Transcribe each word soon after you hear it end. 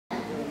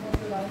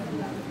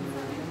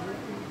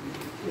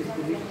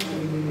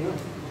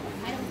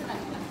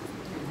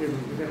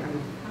केन्द्रीय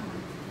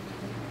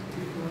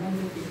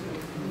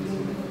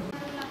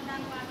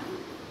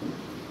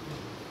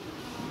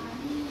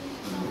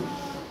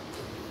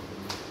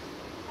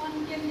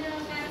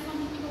कार्य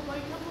समितिको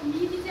बैठकको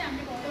मिति चाहिँ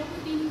हामीले भदौको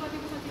 3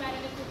 गतिको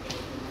सचिवालयले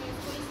तोकेको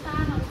यसको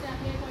स्थानहरू चाहिँ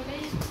हामीले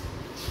पहिल्यै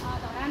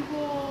धरानको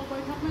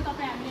बैठकमै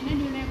हामीले नै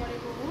निर्णय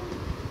गरेको हो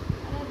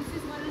र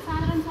विशेष गरेर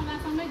साधारण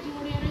सभासँगै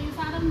जोडेर यो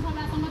साधारण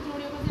सभासँग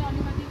जोडेको चाहिँ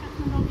अलिकति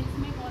काठमाडौँ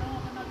बिचमै गरौँ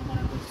अब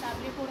नवीकरणको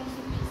हिसाबले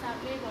कोरमको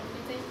हिसाबले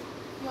भन्ने चाहिँ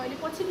यो अहिले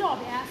पछिल्लो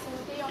अभ्यास हो।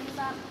 त्यही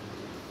अनुसार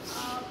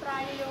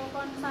प्रायः यो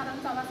साधारण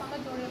सभासँग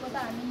जोडेको त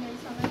हामी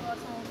यहीसँगै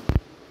गर्छौँ।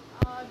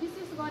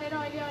 विशेष गरेर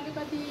अहिले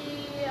अलिकति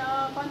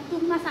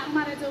कन्तुकमा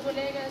सागमारे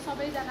जोगोले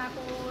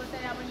सबैजनाको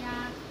चाहिँ अब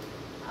यहाँ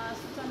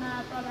सूचना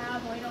प्रभाव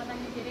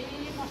भइरहँदाखेरि धेरै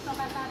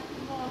कष्टका साथ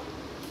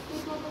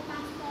पूर्वको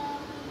 5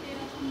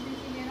 13देखि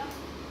लिएर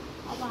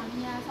अब हामी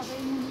यहाँ सबै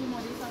मुनि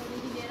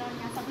मधेसहरूदेखि लिएर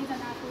यहाँ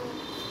सबैजनाको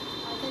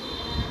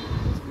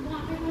म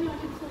आफै पनि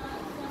अलिक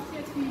स्वास्थ्य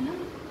छुइनँ।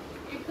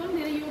 एकदम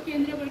धेरै यो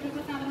केन्द्रीय बैठक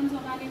र साधारण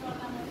सभाले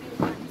गर्दा मात्रै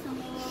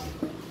हामीसँग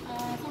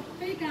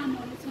सबै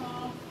कामहरू छ।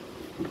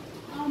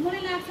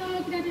 मलाई लाग्छ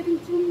किनकि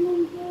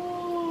चुम्बुङको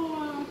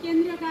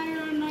केन्द्रीय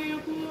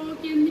कार्यालयको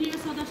केन्द्रीय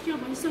सदस्य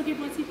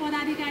भइसकेपछि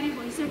पदाधिकारी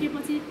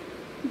भइसकेपछि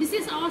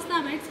विशेष अवस्था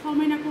भए 6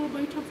 महिनाको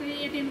बैठक चाहिँ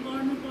एटेन्ड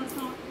गर्नुपर्छ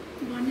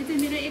भन्ने चाहिँ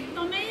मेरो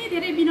एकदमै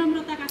धेरै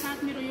विनम्रताका साथ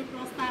मेरो यो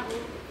प्रस्ताव हो।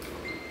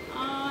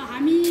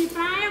 हामी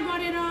प्राय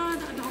गरेर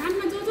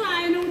धरानमा जो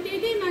आएनौँ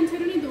त्यही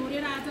मान्छेहरू नै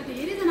दोहोरेर आज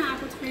धेरैजना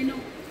आएको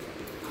छैनौँ।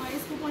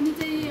 यसको पनि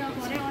चाहिँ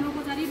भरे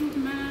अनौपचारिक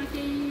रूपमा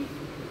केही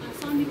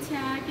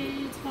समीक्षा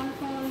केही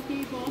छलफल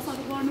केही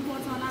बहसहरू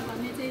गर्नुपर्छ होला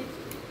भन्ने चाहिँ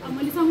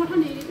मैले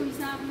सङ्गठन हेरेको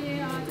हिसाबले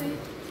चाहिँ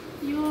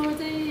यो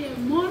चाहिँ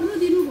मर्नु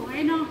दिनु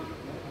भएन।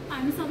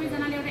 हामी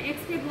सबैजनाले एउटा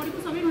एक्सपेक्ट गरेको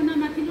सबैभन्दा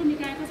माथिल्लो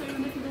निकायको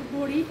सबैभन्दा ठुलो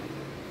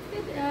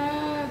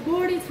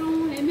बोडी छौँ।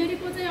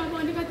 हेमेरीको चाहिँ अब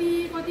अलिकति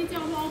कति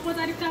चाहिँ अब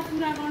औपचारिकता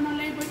पुरा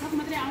गर्नलाई बैठक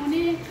मात्रै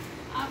आउने,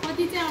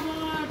 कति चाहिँ अब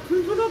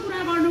ठुल्ठुलो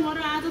पुरा गर्नुभयो र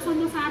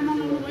आजसम्म सार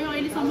नलाउनु भयो,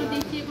 अहिलेसम्म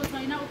देखिएको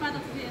छैन।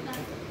 उपाध्यक्ष यता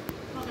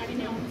अगाडि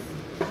नै आउनुहोस्।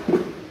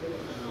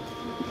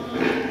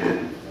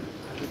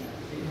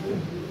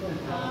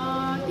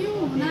 त्यो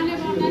हुनाले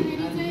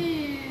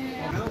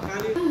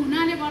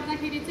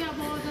गर्दाखेरि चाहिँ अब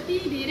जति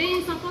धेरै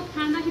शपथ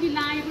खाँदाखेरि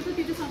लागेको छ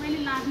त्यो चाहिँ सबैले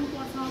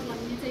लाग्नुपर्छ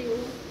भन्ने चाहिँ हो।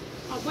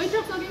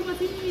 बैठक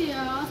सकेपछि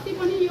अस्ति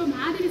पनि यो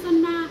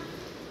महाधिवेशनमा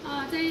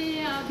चाहिँ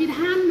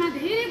विधानमा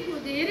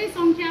धेरै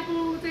सङ्ख्याको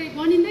चाहिँ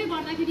गनिँदै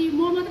गर्दाखेरि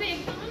म मात्रै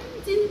एकदम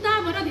चिन्ता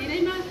भएर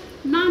धेरैमा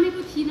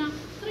नामेको थिइनँ।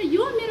 तर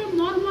यो मेरो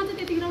मर्म चाहिँ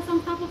त्यतिखेर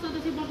संस्थापक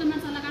सदस्य वर्तमान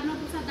सल्लाहकार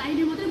नपुसा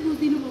दाइले मात्रै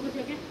बुझिदिनु भएको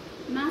थियो क्या।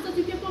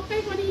 महासचिवले पक्कै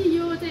पनि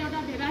यो चाहिँ एउटा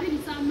व्यवहारिक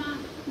हिसाबमा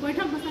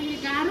बैठक बस्दाखेरि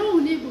गाह्रो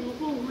हुने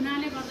भएको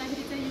हुनाले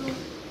गर्दाखेरि चाहिँ यो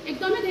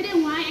एकदमै धेरै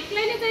उहाँ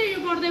एक्लैले चाहिँ यो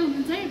गर्दै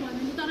हुनुहुन्छ है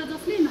भन्नु। तर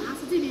जसले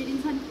महासचिव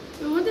हेरिन्छन्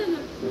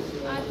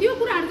त्यो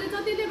कुराहरू चाहिँ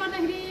जतिले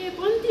गर्दाखेरि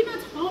कम्तीमा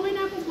 6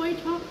 महिनाको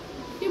बैठक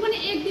त्यो पनि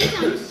एक दिन चाहिँ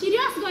हामी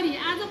सिरियस गरी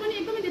आज पनि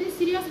एकदमै धेरै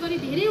सिरियस गरी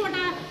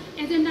धेरैवटा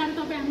एजेन्डाहरू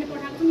तपाईँ हामीले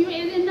पठाएको छौँ। यो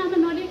एजेन्डामा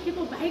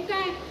नलेखेको बाहेकका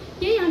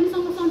केही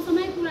हामीसँग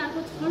सँगसँगै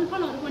कुराहरूको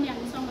छलफलहरू पनि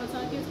हामीसँग छ।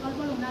 त्यो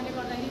छलफल हुनाले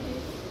गर्दाखेरि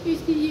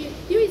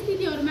त्यो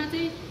स्थितिहरूमा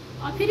चाहिँ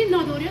फेरि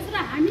नदोहोरियोस् र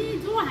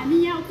हामी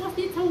यहाँ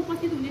उपस्थित छौँ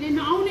उपस्थित हुनेले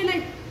नआउनेलाई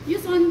यो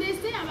सन्देश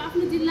चाहिँ अब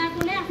आफ्नो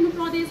जिल्लाकोलाई आफ्नो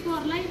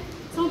प्रदेशकोहरूलाई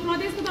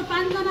प्रदेशको त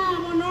 5 जना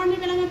अब लड्ने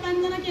बेलामा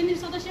 5 जना केन्द्रीय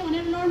सदस्य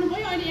भनेर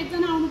लड्नुभयो, अहिले 1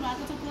 जना आउनु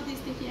भएको छ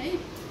प्रदेशदेखि है।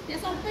 त्यो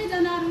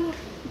सबैजनाहरू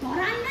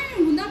धरानमै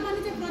हुँदा पनि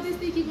चाहिँ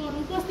प्रदेशदेखि गएर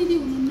उपस्थिति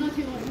हुनुहुन्न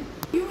थियो।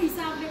 यो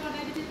हिसाबले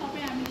गर्दाखेरि चाहिँ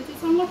तपाईँ हामीले चाहिँ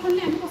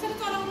सङ्गठनले हामी कसरी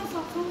चलाउन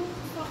सक्छौँ,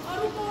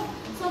 अरूको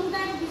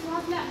समुदायको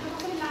विश्वासले हामीले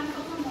कसरी लान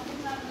सक्छौँ भन्ने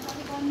कुराहरू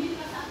सबै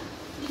गम्भीरका साथ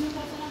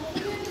लिनुपर्छ। अब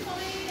उनीहरू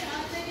सबै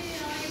चाहिँ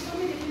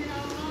एकदमै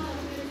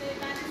धेरै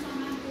राज्य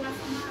सम्मान युवा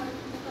सम्मानहरू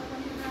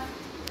पनि एउटा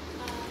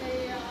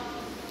चाहिँ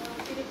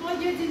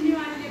पद्य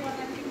जिम्मेवारीले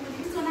गर्दाखेरि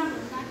सूचना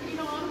भन्दाखेरि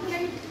र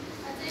अरूलाई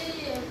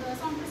चाहिँ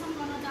सम्प्रेषण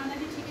गर्न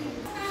जाँदाखेरि ठिकै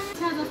हुन्छ।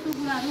 इच्छा जस्तो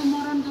कुराहरू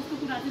मरण जस्तो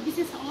कुराहरू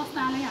विशेष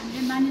अवस्थालाई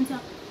हामीले मानिन्छ।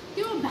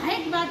 त्यो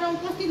बाहेकबाट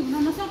उपस्थित हुन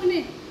नसक्ने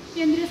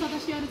केन्द्रीय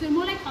सदस्यहरू चाहिँ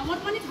मलाई खबर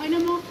पनि छैन,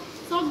 म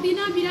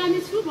सक्दिनँ बिरामी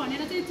छु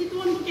भनेर चाहिँ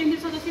चितवनको केन्द्रीय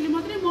सदस्यले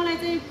मात्रै मलाई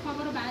चाहिँ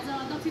खबर भएको छ,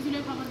 अध्यक्षज्यूले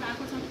खबर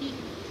भएको छ कि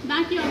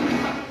बाँकी अरूले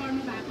खबर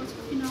गर्नु भएको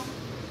छैन।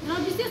 र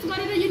विशेष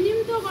गरेर यो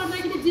निम्तो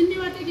गर्दाखेरि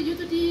जिम्मेवारी चाहिँ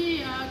योचोटि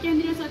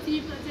केन्द्रीय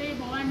सचिव चाहिँ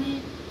भवानी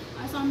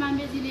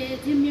सम्मानजीले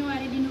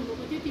जिम्मेवारी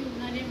लिनुभएको थियो, त्यो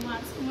हुनाले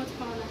उहाँहरूसँग छ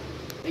होला।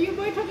 यो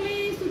बैठकले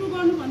सुरु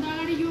गर्नुभन्दा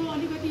अगाडि यो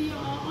अलिकति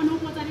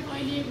अनौपचारिक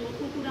अहिले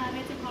भएको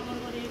कुराहरूलाई चाहिँ खबर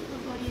गरिएको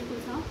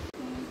छ।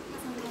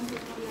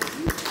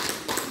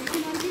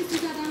 लेकिन अर्कै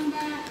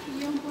सुजादाङबा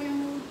यौँ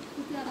पयौँ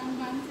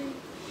सुजादाङबा चाहिँ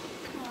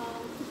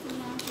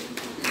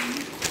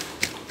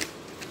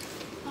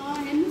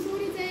हेर्नु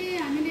सोरी चाहिँ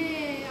हामीले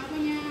अब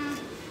यहाँ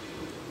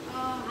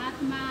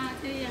हातमा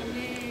चाहिँ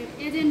हामीले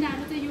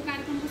एजेन्डाहरू चाहिँ यो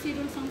कार्यक्रमको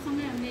सेड्युल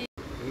सँगसँगै हामीले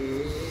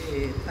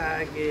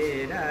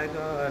तागेरा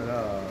गर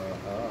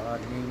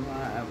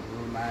निमा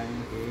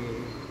भुमाङ्गे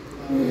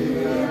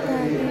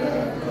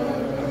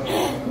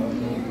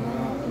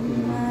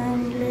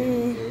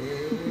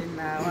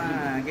नावा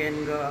गेन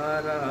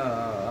गर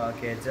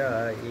के ज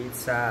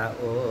इच्छा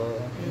ओ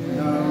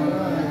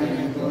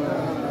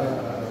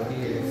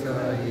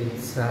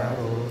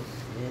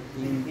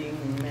तिङ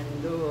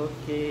मेन्दो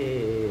के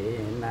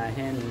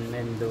नाहेन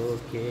मेन्दो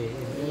के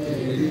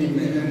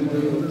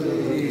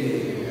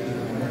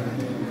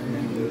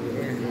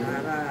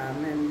नारा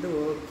मेन्दो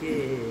के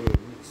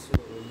मिक्सो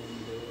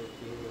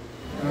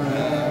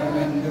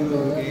मेन्दो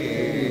के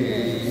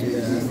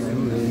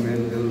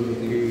मेन्दो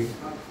के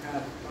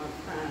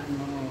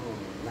पतानो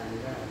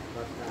लांगा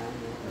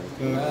पतानो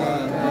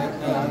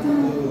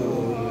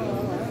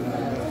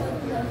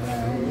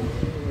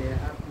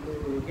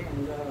आपलु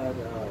गेंगर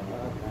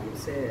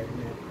से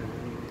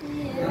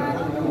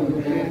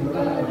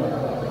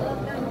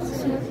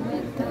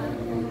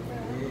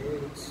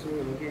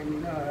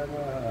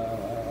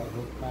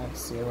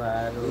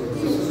सेवारो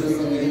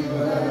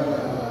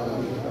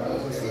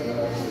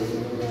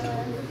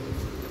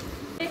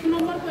एक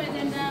नम्बरको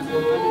एजेन्डामा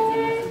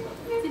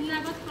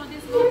जिल्लागत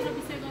प्रदेशगत र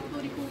विषयगतको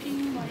रिपोर्टिङ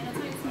भएर छ।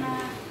 यसमा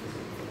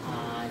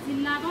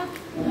जिल्लागत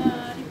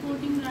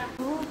रिपोर्टिङ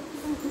राख्यो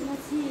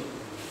तुलसी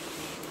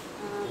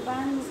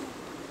बान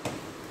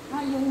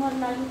युमर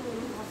लागि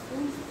पनि भएको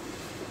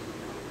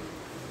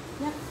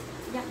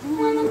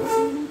याक्मुवाना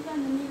कुनिका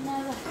निना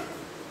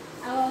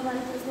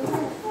आवाजको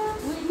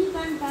उनी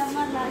बान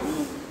पारमा लागि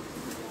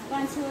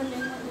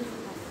पान्छेले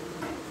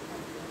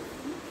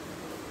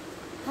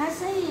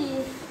खासै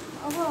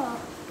अब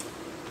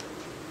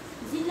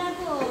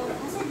जिल्लाको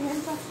खासै धेरै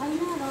त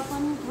छैन र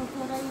पनि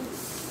थोरै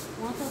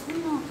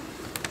महत्त्वपूर्ण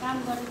काम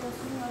गरेको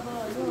छौँ। अब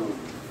यो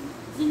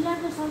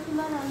जिल्लाको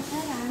सर्कुलर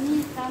अनुसार हामी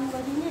काम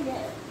गरि नै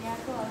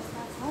ल्याएको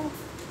अवस्था छ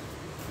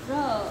र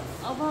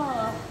अब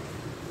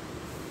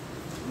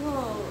यो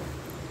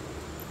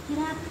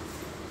किराँत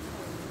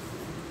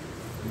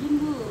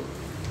लिम्बू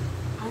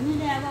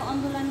हामीले अब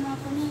आन्दोलनमा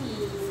पनि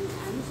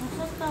हामी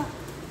सशक्त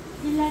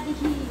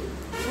जिल्लादेखि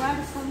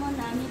वार्डसम्म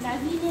हामी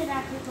लागि नै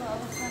राखेको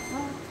अवस्था छ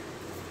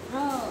र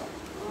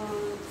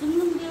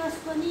चुम्लुङ दिवस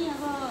पनि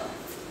अब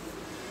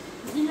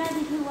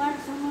जिल्लादेखि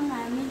वार्डसम्म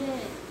हामीले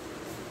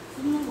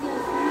चुम्लुङ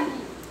दिवस पनि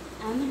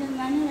हामीले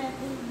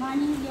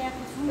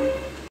मानिल्याएको छौँ।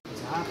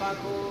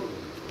 झापाको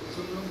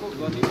चुम्लुङको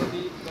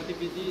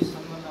गतिविधि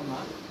सम्बन्धमा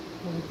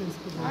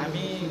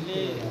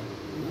हामीले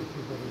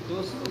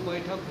दोस्रो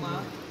बैठकमा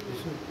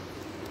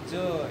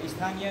जो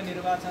स्थानीय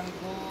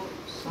निर्वाचनको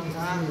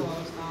सञ्चारको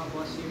अवस्थामा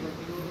बसिएको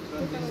थियो र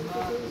त्यसमा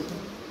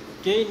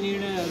केही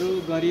निर्णयहरू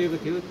गरिएको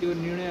थियो। त्यो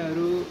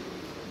निर्णयहरू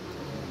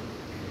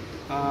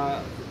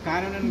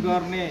कार्यान्वयन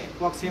गर्ने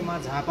पक्षमा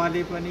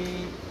झापाले पनि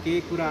केही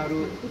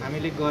कुराहरू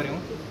हामीले गऱ्यौँ।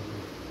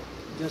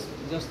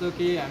 जस्तो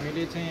कि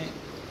हामीले चाहिँ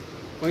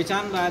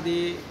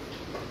पहिचानवादी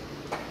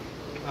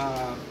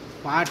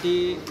पार्टी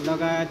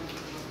लगायत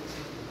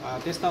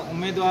त्यस्ता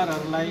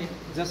उम्मेदवारहरूलाई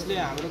जसले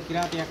हाम्रो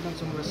किराँत याक्थन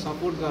समूहलाई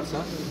सपोर्ट गर्छ,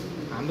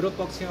 हाम्रो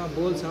पक्षमा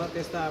बोल्छ,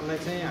 त्यस्ताहरूलाई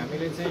चाहिँ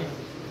हामीले चाहिँ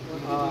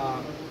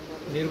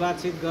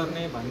निर्वाचित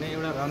गर्ने भन्ने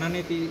एउटा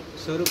रणनीति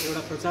स्वरूप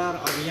एउटा प्रचार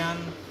अभियान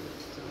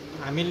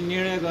हामीले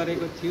निर्णय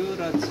गरेको थियो।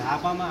 र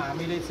झापामा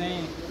हामीले चाहिँ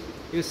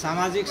यो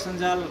सामाजिक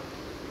सञ्जाल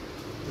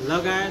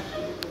लगायत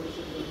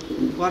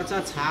पर्चा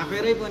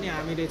छापेरै पनि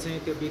हामीले चाहिँ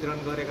त्यो वितरण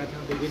गरेका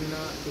थियौँ विभिन्न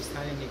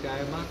स्थानीय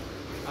निकायमा।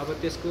 अब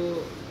त्यसको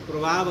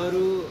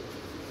प्रभावहरू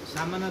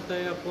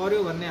सामान्यतया पर्यो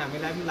भन्ने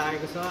हामीलाई पनि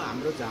लागेको छ।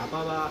 हाम्रो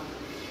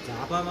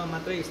झापामा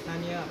मात्रै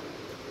स्थानीय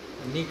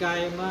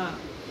निकायमा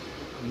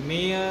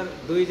मेयर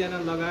 2 जना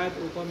लगायत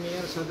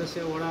उपमेयर सदस्य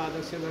वडा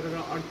अध्यक्ष गरेर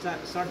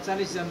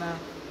 47 जना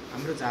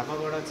हाम्रो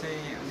झापाबाट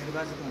चाहिँ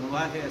निर्वाचित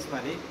हुनुभएको थियो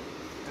यसपालि।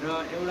 र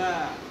एउटा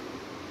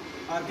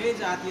अर्कै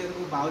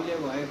जातिहरूको बाहुल्य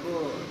भएको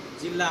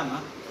जिल्लामा,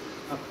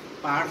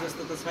 पहाड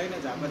जस्तो त छैन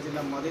झापा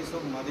जिल्ला,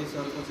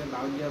 मधेसहरूको चाहिँ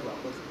बाहुल्य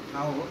भएको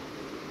ठाउँ हो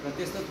र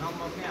त्यस्तो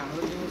ठाउँमा पनि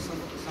हाम्रो लिम्बू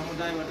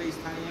समुदायबाट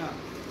स्थानीय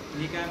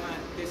निकायमा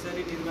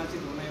त्यसरी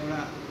निर्वाचित हुन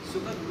एउटा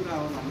सुखद कुरा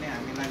हो भन्ने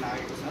हामीलाई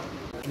लागेको छ।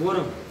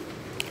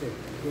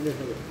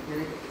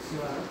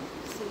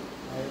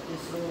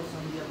 तेस्रो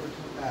सङ्घीय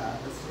बैठकका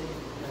अध्यक्षले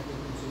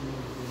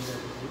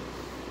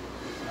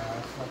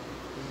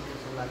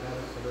सल्लाहकार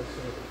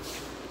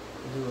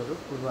सदस्यज्यूहरू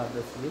पूर्व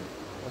अध्यक्षले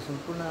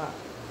सम्पूर्ण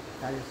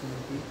कार्य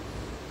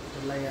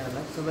समितिलाई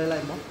यहाँलाई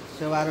सबैलाई म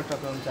सेवा र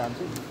टक्राउन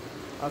चाहन्छु।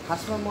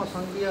 खासमा म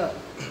सङ्घीय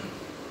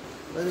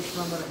प्रदेश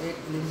नम्बर 1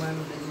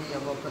 लिम्बानदेखि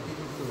अब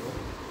प्रतिनिधित्व हो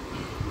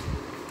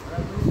र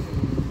पनि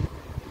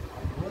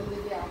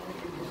बोलदेखि आउने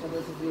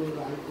सदस्यज्यूहरू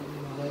आइपुग्नु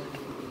नभएको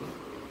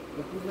र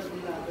पूर्व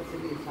जिल्ला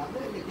अध्यक्षको हिसाबले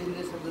अहिले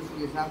केन्द्रीय सदस्यको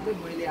हिसाबले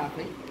मैले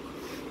आफै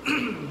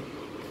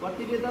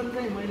प्रतिवेदन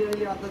चाहिँ मैले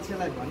अहिले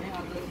अध्यक्षलाई भने,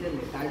 अध्यक्षले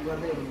टाइप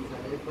गर्दै हुनुहुन्छ।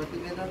 यो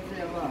प्रतिवेदन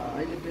चाहिँ अब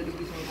अहिले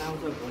बेलुकीसँग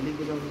आउँछ, भोलि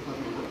बुझाउनु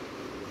सक्नुहुन्छ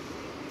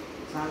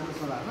सार्नु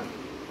सभामा।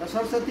 र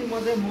सरस्वती म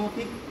चाहिँ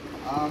मौखिक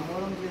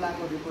मोरङ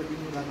जिल्लाको रिपोर्टिङ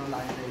गर्न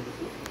लागिरहेको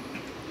छु।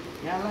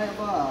 यहाँलाई अब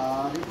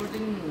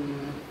रिपोर्टिङ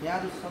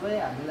यहाँहरू सबै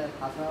हामीलाई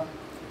थाहा छ।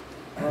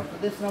 अब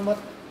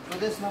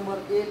प्रदेश नम्बर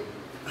 1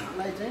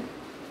 लाई चाहिँ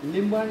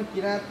लिम्बन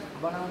किराँत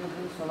बनाउने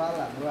जुन सवाल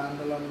हाम्रो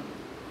आन्दोलन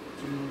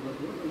सुन्नुको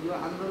थियो, यो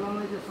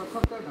आन्दोलनलाई चाहिँ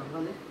सशक्त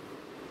ढङ्गले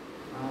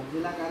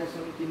जिल्ला कार्य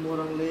समिति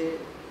मोरङले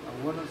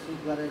ओनरसिप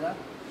गरेर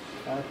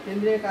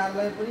केन्द्रीय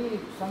कार्यालय पनि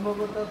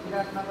सम्भवतः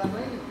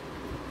विराटनगरमै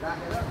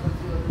राखेर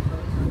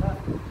सचिवहरूसँग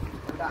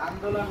एउटा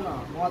आन्दोलनमा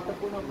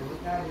महत्त्वपूर्ण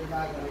भूमिका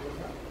निर्वाह गरेको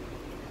छ।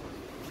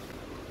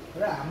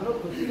 र हाम्रो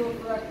खुसीको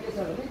कुरा के छ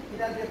भने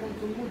किराँतदेखि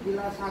चुम्बु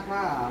जिल्ला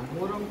शाखा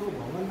मोरङको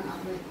भवन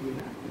आफ्नै थिएन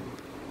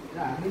र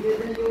हामीले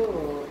चाहिँ यो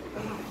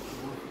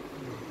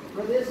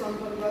प्रदेश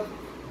अन्तर्गत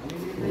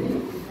हामीले चाहिँ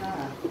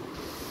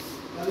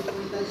करिब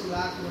 45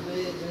 लाख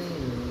रुपियाँ चाहिँ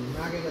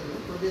मागेका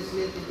थियौँ।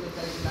 प्रदेशले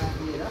 45 लाख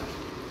दिएर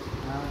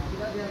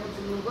किराँतदेखि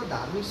चुम्बुको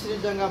धार्मिक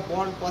सृजनाका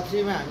बन्ड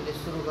पत्रीमा हामीले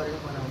सुरु गरेर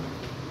बनाउन।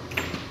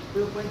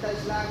 त्यो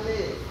 45 लाखले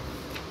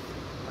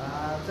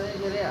चाहिँ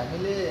के अरे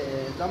हामीले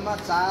जम्मा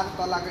 4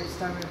 तलाको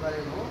इस्टामेट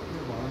गरेको हो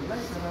त्यो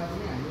भवनलाई, तर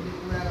पनि हामीले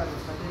पुरा गर्न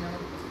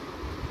सकेनौँ।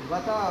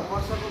 गत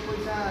वर्षको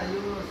पैसा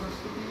यो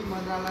संस्कृति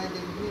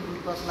मन्त्रालयदेखि पनि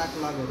 10 लाख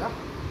लगेर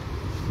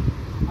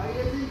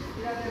अहिले चाहिँ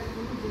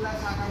किराँतदेखि जिल्ला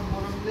शाखा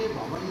मोरङले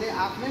भवनले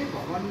आफ्नै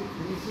भवन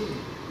फिनिसिङ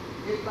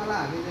 1 तला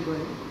हामीले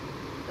गऱ्यौँ।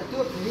 र त्यो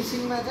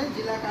फिनिसिङमा चाहिँ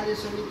जिल्ला कार्य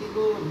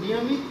समितिको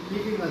नियमित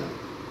मिटिङहरू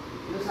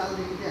यो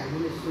सालदेखि चाहिँ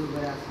हामीले सुरु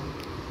गरेका छौँ।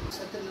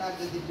 70 लाख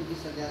जति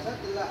पुगिसकेका छ,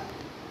 त्यसलाई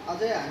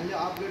अझै हामीले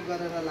अपग्रेड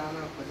गरेर लान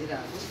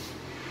खोजिरहेको छौँ।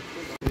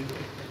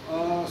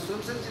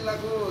 सुनसरी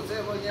जिल्लाको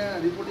चाहिँ अब यहाँ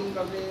रिपोर्टिङ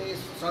गर्ने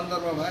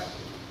सन्दर्भमा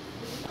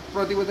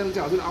प्रतिवेदन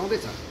चाहिँ हजुर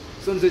आउँदैछ।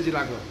 सुनसरी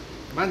जिल्लाको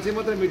मान्छे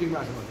मात्रै मिटिङ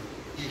भएको छ।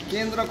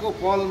 केन्द्रको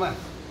पहलमा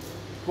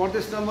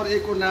प्रदेश नम्बर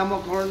 1 को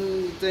नामकरण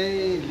चाहिँ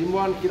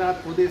लिम्बुवान किराँत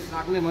प्रदेश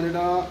राख्ने भनेर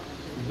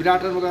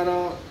विराटनमा गएर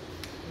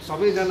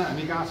सबैजना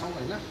हामी गएको छौँ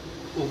होइन,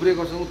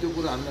 उब्रेको छौँ। त्यो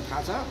कुरो हामीलाई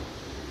थाहा छ।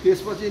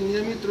 त्यसपछि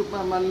नियमित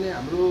रूपमा मान्ने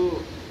हाम्रो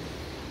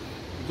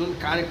जुन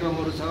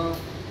कार्यक्रमहरू छ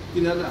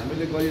तिनीहरू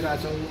हामीले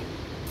गरिरहेछौँ।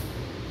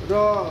 र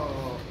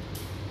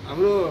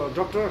हाम्रो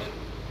डाक्टर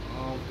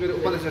के अरे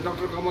उपाध्यक्ष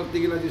डाक्टर कमल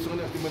तिगिलाजीसँग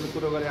अस्ति मैले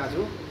कुरो गरेको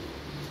छु।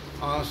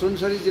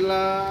 सुनसरी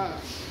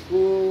जिल्लाको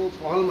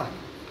पहलमा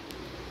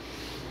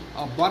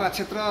बरा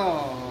क्षेत्र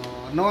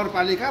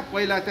नगरपालिका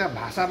पहिला त्यहाँ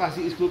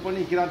भाषाभाषी स्कुल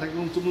पनि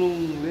किराँतदेखि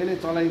चुम्लुङले नै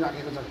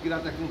चलाइराखेको छ।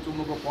 किराँतदेखि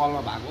चुम्लुङको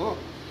पहलमा भएको हो।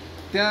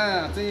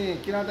 त्यहाँ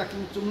चाहिँ किराँतदेखि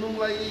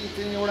चुम्लुङलाई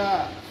चाहिँ एउटा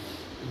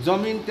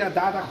जमिन त्यहाँ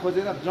दादा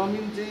खोजेर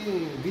जमिन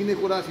चाहिँ दिने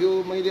कुरा थियो।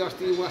 मैले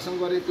अस्ति उहाँसँग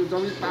गरेँ, त्यो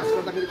जमिन पास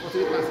गर्दाखेरि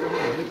कसरी पास गर्ने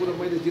भन्ने कुरो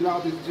मैले जिल्ला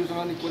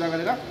अध्यक्षज्यूसँग नि कुरा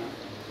गरेर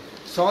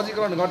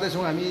सहजीकरण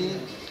गर्दैछौँ हामी।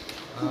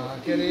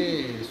 के अरे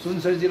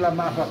सुनसरी जिल्ला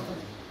मार्फत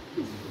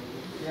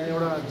यहाँ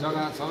एउटा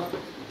जग्गा छ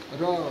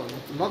र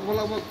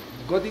लगभग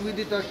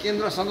गतिविधि त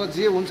केन्द्रसँग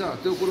जे हुन्छ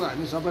त्यो कुरो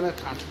हामी सबैलाई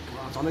थाहा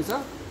छँदैछ।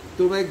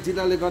 त्यो बाहेक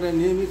जिल्लाले गर्ने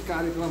नियमित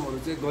कार्यक्रमहरू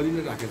चाहिँ गरि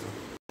नै राखेको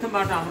छ।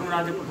 हाम्रो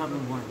राज्य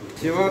प्रशासन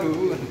सेवाहरू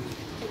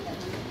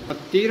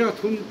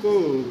तेह्रथुमको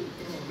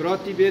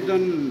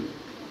प्रतिवेदन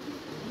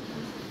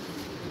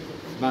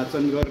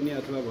वाचन गर्ने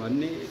अथवा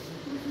भन्ने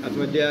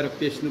अथवा ल्याएर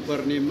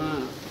पेस्नुपर्नेमा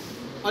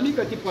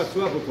अलिकति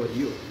पछुवाको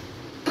परियो।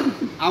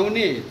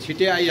 आउने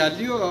छिटै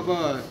आइहाल्यो। अब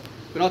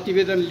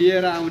प्रतिवेदन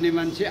लिएर आउने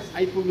मान्छे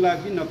आइपुग्ला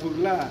कि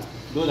नपुग्ला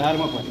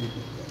दोधारमा पर्ने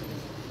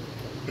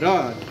र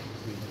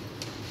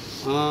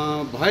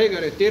भए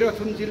गरे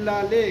तेह्रथुम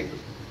जिल्लाले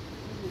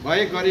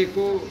भए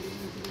गरेको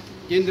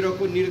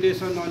केन्द्रको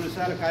निर्देशन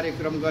अनुसार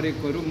कार्यक्रम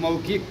गरेकोहरू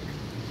मौखिक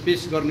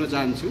पेश गर्न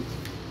चाहन्छु।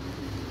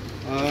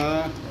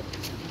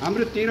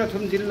 हाम्रो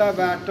तेह्रथुम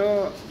जिल्लाबाट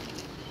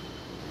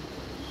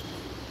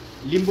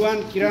लिम्बुवान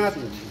किराँत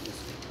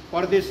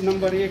प्रदेश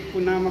नम्बर 1 को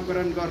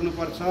नामकरण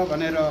गर्नुपर्छ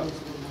भनेर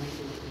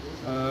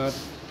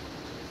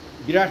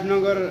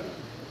विराटनगर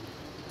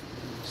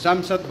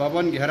सांसद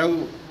भवन घेराउ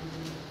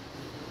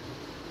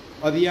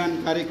अभियान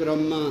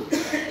कार्यक्रममा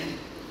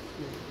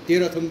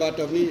तेह्रथुमबाट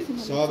पनि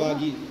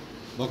सहभागी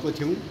भएको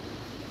थियौँ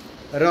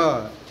र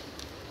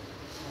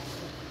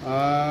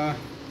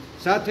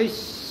साथै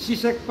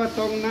सिसेक्पा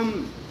तोङनाम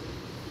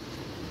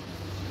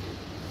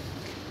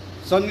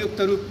संयुक्त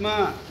रूपमा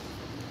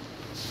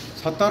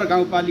 76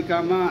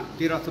 गाउँपालिकामा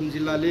तेह्रथुम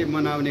जिल्लाले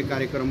मनाउने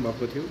कार्यक्रम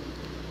भएको थियो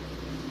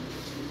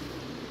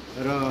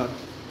र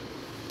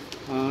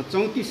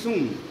 34औं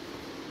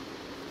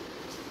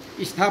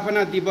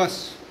स्थापना दिवस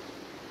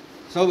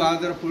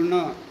सौहार्दपूर्ण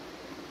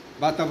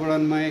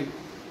वातावरणमय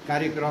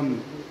कार्यक्रम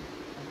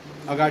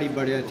अगाडि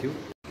बढेको थियो।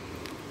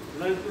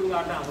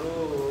 ललितपुरबाट हाम्रो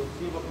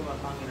शिवकुमार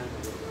पाङ्गेना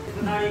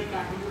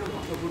काठमाडौँ र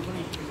भक्तपुर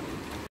पनि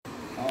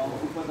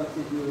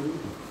उपाध्यक्षज्यूहरू,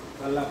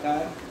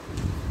 सल्लाहकार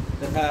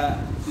तथा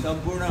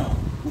सम्पूर्ण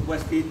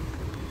उपस्थित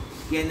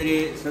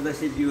केन्द्रीय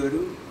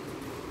सदस्यज्यूहरू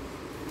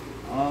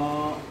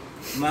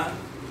मा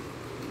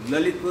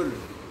ललितपुर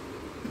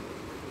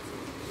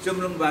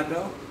चुम्लुङबाट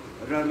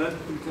र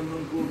ललितपुर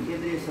चुम्लुङको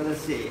केन्द्रीय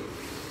सदस्य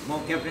म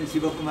क्याप्टेन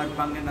शिवकुमार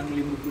पाङ्गेनाङ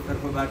लिम्बूको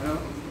तर्फबाट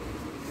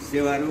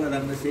सेवाहरू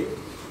अदाम्दछे।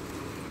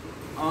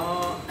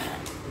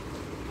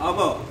 अब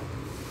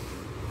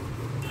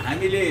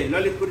हामीले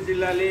ललितपुर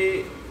जिल्लाले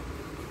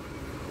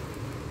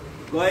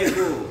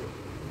गएको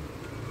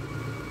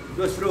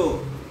दोस्रो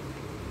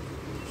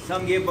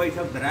सङ्घीय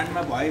बैठक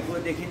धरानमा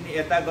भएकोदेखि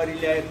यता गरी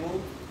ल्याएको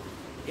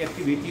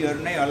एक्टिभिटीहरू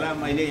नै होला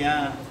मैले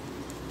यहाँ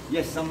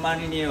यस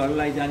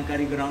सम्माननीयहरूलाई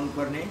जानकारी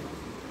गराउनुपर्ने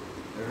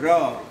र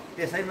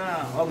त्यसैमा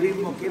अग्रिम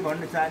म के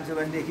भन्न चाहन्छु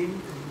भनेदेखि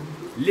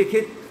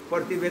लिखित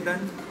प्रतिवेदन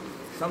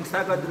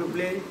संस्थागत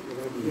रूपले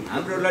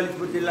हाम्रो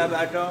ललितपुर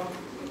जिल्लाबाट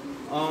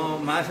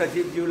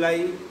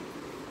महासचिवज्यूलाई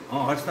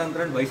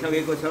हस्तान्तरण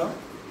भइसकेको छ।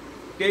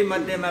 त्यही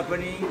मध्येमा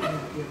पनि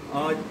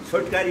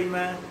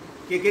छोटकारीमा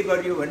के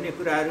गरियो भन्ने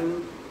कुराहरू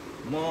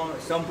म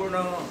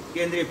सम्पूर्ण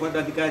केन्द्रीय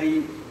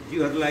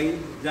पदाधिकारीज्यूहरूलाई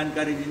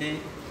जानकारी दिने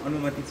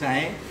अनुमति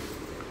चाहे।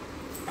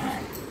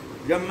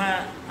 जम्मा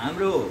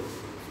हाम्रो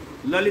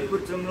ललितपुर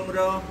चुम्लुङ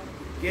र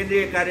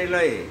केन्द्रीय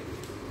कार्यालय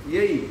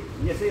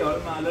यसै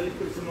हलमा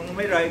ललितपुर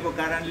चुम्लुङमै रहेको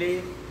कारणले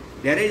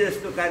धेरै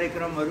जस्तो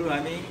कार्यक्रमहरू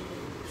हामी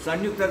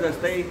संयुक्त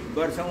जस्तै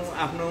गर्छौँ।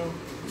 आफ्नो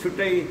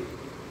छुट्टै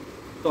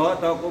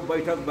तहको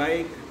बैठक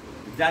बाहेक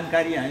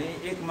जानकारी हामी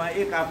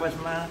एक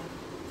आपसमा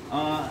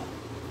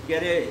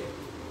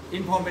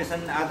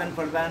इन्फर्मेसन आदान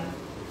प्रदान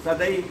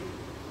सधैँ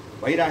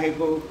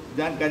भइराखेको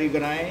जानकारी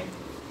गराएँ।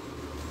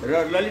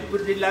 र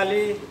ललितपुर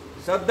जिल्लाले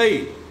सधैँ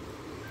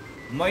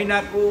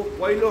महिनाको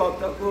पहिलो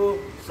हप्ताको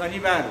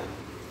शनिबार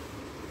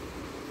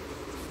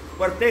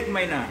प्रत्येक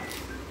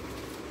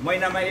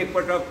महिनामा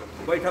एकपटक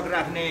बैठक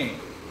राख्ने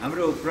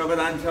हाम्रो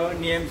प्रावधान छ,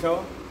 नियम छ।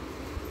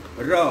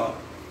 र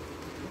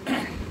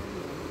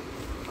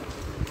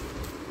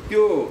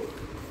त्यो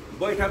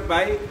बैठक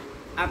बाहेक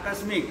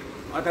आकस्मिक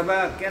अथवा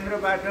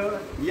केन्द्रबाट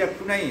या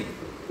कुनै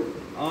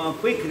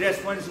क्विक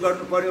रेस्पोन्स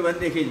गर्नु पर्यो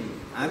भनेदेखि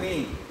हामी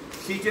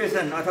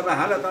सिचुएसन अथवा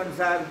हालत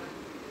अनुसार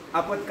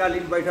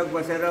आपतकालीन बैठक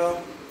बसेर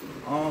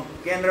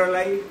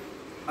केन्द्रलाई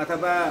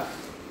अथवा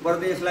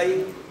प्रदेशलाई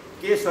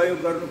के सहयोग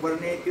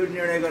गर्नुपर्ने त्यो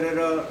निर्णय गरेर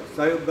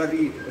सहयोग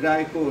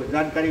गरिरहेको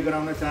जानकारी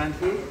गराउन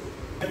चाहन्छु।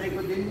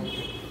 आजको दिन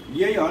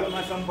यही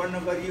हलमा सम्पन्न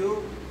गरियो,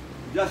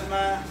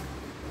 जसमा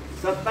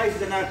 27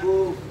 जनाको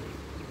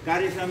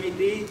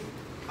कार्यसमिति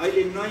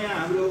अहिले नयाँ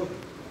हाम्रो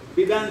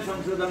विधान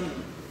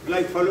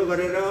संशोधनलाई फलो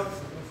गरेर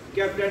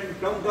क्याप्टेन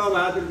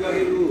टङ्कबहादुर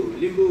जरेलु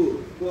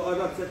लिम्बूको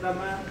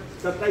अध्यक्षतामा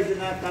 27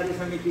 जना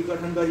कार्यसमिति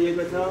गठन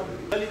गरिएको छ।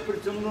 ललितपुर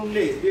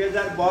चुम्लुङले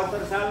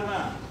 2072 सालमा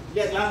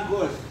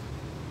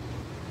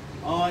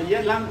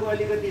यालाङको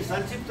अलिकति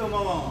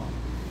संक्षिप्तमा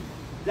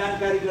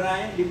जानकारी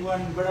गराएँ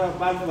लिम्बुवानबाट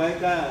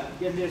पाल्नुभएका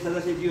केन्द्रीय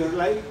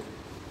सदस्यज्यूहरूलाई।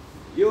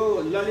 यो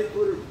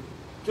ललितपुर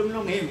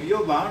चुम्लुङ हिम यो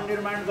भवन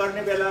निर्माण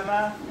गर्ने बेलामा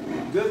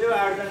जो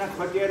 8 जना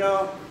खटिएर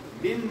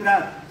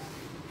दिनरात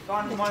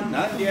तन मन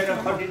धन लिएर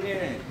खटिने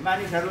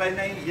मानिसहरूलाई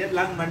नै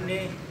यालाङ भन्ने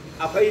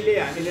आफैले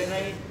हामीले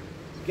नै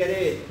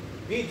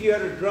beet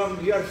your drum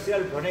your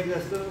self भनेको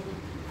जस्तो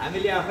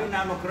हामीले आफै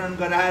नामकरण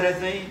गराएर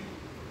चाहिँ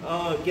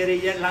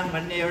यालाङ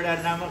भन्ने एउटा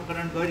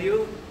नामकरण गरियो।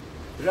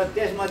 र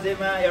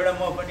त्यसमध्येमा एउटा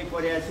म पनि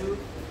परेको छु।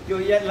 त्यो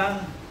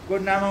यालाङको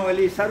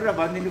नामावली सर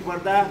भनिदिनु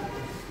पर्दा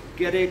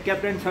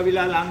क्याप्टेन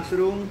छविलाल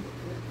आङसुरुङ,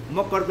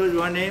 मकरदोज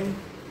वनेम,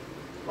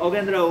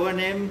 अगेन्द्र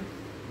वनेम,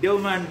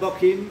 देवमान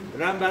बखिम,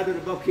 रामबहादुर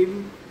बखिम,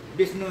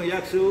 विष्णु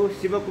याक्सु,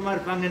 शिवकुमार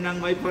पाङ्गेनाङ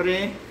मैफरे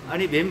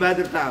अनि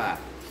भीमबहादुर तावा।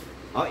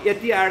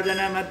 यति 8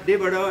 जना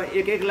मध्येबाट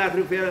 1-1 लाख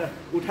रुपियाँ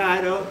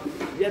उठाएर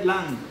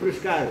यालाङ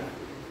पुरस्कार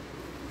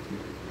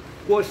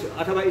कोष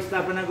अथवा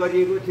स्थापना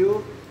गरिएको थियो।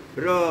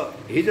 र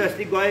हिजो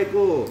अस्ति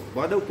गएको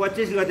भदौ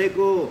 25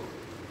 गतेको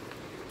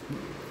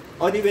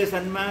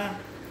अधिवेशनमा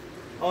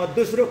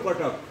दोस्रो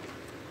पटक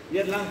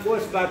यालाङ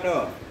कोषबाट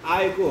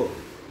आएको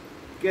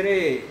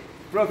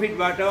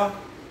प्रफिटबाट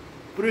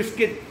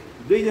पुरस्कृत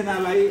 2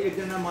 जनालाई, 1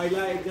 जना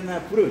महिला 1 जना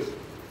पुरुष,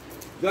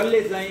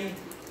 जसले चाहिँ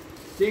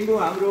सिङ्गो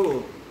हाम्रो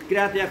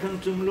किराँत याखुङ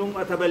चुम्लुङ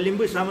अथवा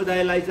लिम्बू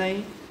समुदायलाई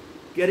चाहिँ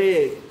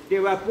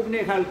टेवा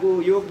पुग्ने खालको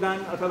योगदान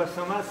अथवा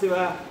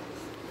समाजसेवा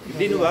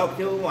दिनुभएको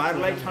थियो।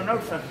 उहाँहरूलाई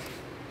छनौट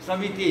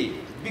समिति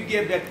विज्ञ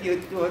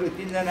व्यक्तित्वहरू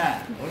 3 जना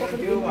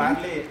हुनुहुन्थ्यो।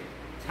 उहाँहरूले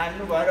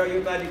छान्नु भएर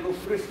योपालिको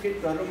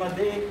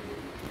पुरस्कृतहरूमध्ये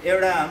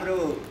एउटा हाम्रो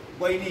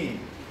बहिनी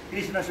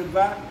कृष्ण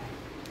सुब्बा,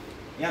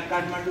 यहाँ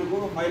काठमाडौँको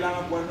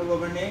महिलामा पर्नुभयो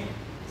भने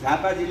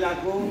झापा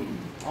जिल्लाको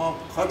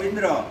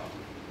खविन्द्र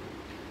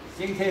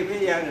सिंहथेबे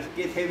या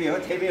के थेबे हो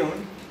थेबे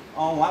हुन्,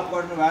 उहाँ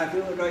पर्नु भएको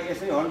थियो र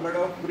यसै हलबाट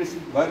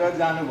पुरस्कृत भएर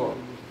जानुभयो।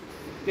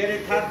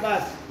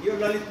 थाटबास यो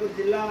ललितपुर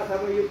जिल्ला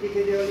अथवा यो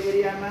टिखेदेवल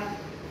एरियामा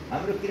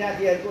हाम्रो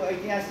किराँतीहरूको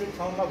ऐतिहासिक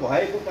ठाउँमा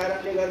भएको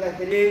कारणले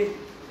गर्दाखेरि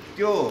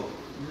त्यो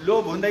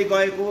लोभ हुँदै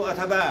गएको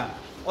अथवा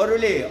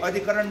अरूले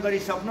अधिकरण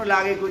गरिसक्नु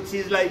लागेको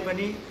चिजलाई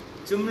पनि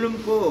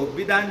चुम्लुङको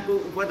विधानको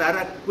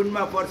उपधारा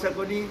कुनमा पर्छ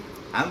पनि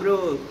हाम्रो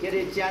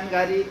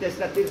च्यानघारी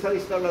त्यसका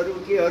तीर्थस्थलहरू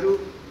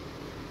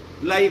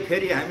केहरूलाई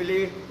फेरि हामीले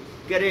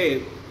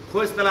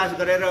खोज तलास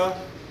गरेर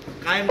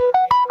कायम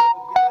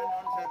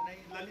विधानअनुसार नै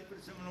ललितपुर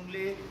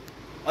चुम्लुङले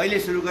अहिले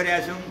सुरु गरेका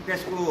छौँ।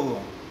 त्यसको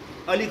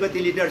अलिकति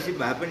लिडरसिप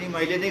भए पनि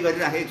मैले नै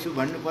गरिराखेको छु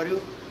भन्नु पर्यो।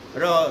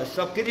 र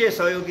सक्रिय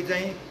सहयोगी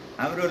चाहिँ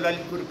हाम्रो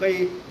ललितपुरकै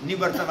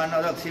निवर्तमान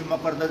अध्यक्ष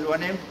मकरदोज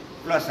वनेम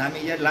प्लस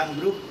हामी यालाङ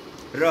ग्रुप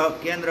र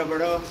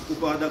केन्द्रबाट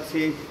उपाध्यक्ष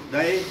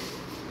दय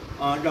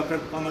डाक्टर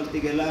कमल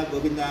तिगेला,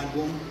 गोविन्द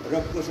आङबुङ र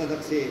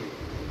कोषाध्यक्ष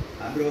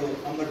हाम्रो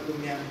अमर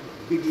तुम्याङ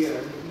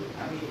विज्ञहरू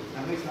हामी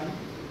सँगै छन्।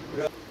 र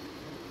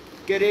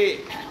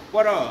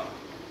पर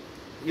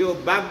यो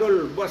बागडोल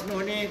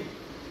बस्नुहुने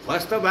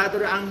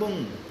हस्तबहादुर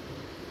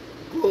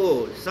आङबुङको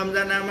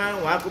सम्झनामा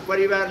उहाँको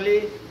परिवारले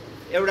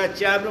एउटा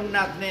च्याब्रुङ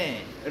नाच्ने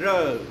र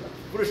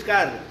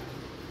पुरस्कार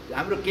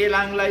हाम्रो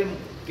केलाङलाई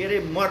के अरे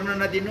मर्न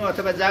नदिनु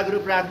अथवा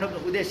जागरुक राख्नुको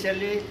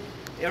उद्देश्यले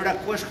एउटा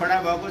कोष खडा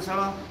भएको छ।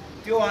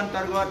 त्यो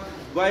अन्तर्गत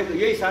गएको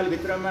यही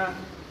सालभित्रमा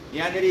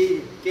यहाँनिर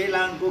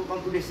केलाङको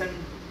कम्पिटिसन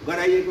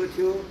गराइएको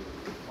थियो।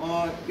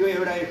 त्यो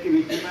एउटा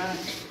एक्टिभिटीमा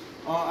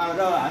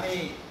र हामी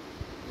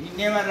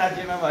नेवार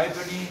राज्यमा भए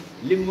पनि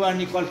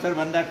लिम्बुवानी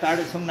कल्चरभन्दा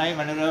टाढो छौँ नै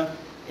भनेर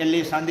यसले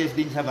सन्देश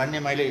दिन्छ भन्ने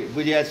मैले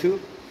बुझेको छु।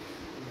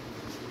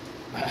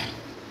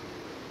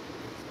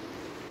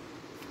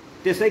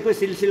 त्यसैको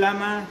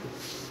सिलसिलामा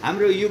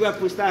हाम्रो युवा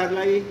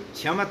पुस्ताहरूलाई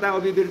क्षमता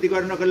अभिवृद्धि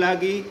गर्नको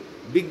लागि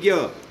विज्ञ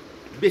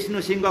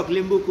विष्णु सिंह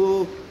लिम्बुको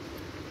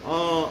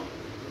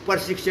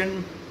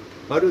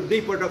प्रशिक्षणहरू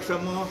 2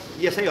 पटकसम्म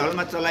यसै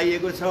हलमा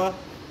चलाइएको छ,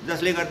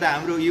 जसले गर्दा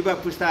हाम्रो युवा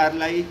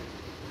पुस्ताहरूलाई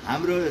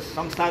हाम्रो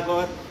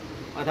संस्थागत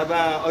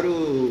अथवा अरू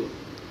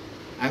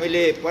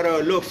हामीले पर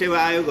लोकसेवा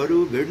आयोगहरू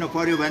भिड्नु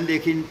पर्यो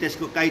भनेदेखि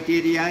त्यसको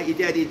क्राइटेरिया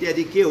इत्यादि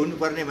इत्यादि के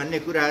हुनुपर्ने भन्ने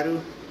कुराहरू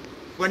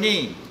पनि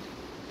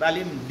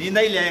तालिम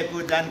दिँदै ल्याएको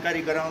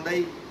जानकारी गराउँदै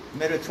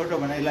मेरो छोटो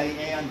भनाइलाई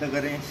यहीँ अन्त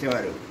गरेँ।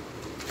 सेवाहरू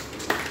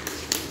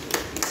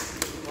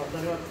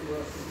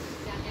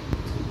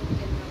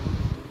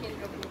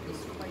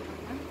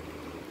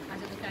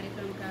आजको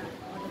कार्यक्रमका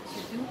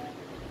अध्यक्षज्यू,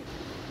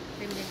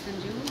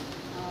 प्रेमलेखनज्यू,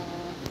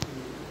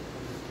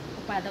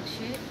 उपाध्यक्ष,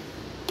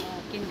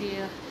 केन्द्रीय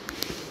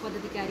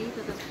पदाधिकारी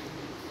तथा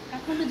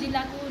काठमाडौँ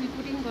जिल्लाको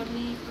रिपोर्टिङ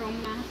गर्ने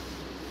क्रममा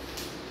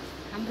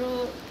हाम्रो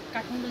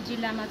काठमाडौँ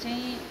जिल्लामा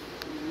चाहिँ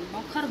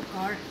भर्खर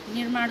घर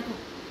निर्माणको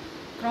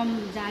क्रम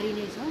जारी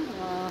नै छ,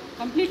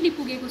 कम्प्लिटली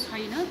पुगेको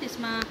छैन।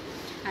 त्यसमा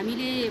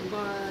हामीले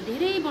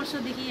धेरै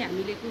वर्षदेखि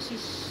हामीले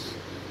कोसिस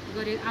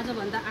गरे,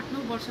 आजभन्दा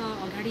 8-9 वर्ष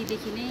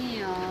अगाडिदेखि नै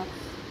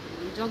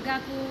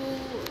जग्गाको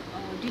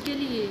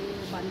डिटेली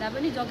भन्दा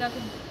पनि जग्गाको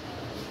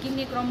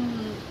किन्ने क्रम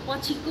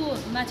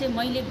पछिकोमा चाहिँ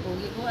मैले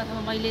भोगेको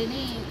अथवा मैले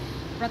नै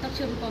प्रत्यक्ष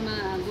रूपमा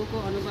गएको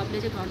अनुभवले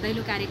चाहिँ घर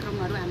दैलो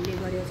कार्यक्रमहरू हामीले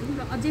गरेका छौँ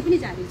र अझै पनि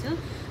जारी छ।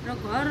 र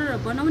घर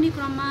बनाउने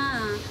क्रममा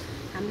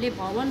हामीले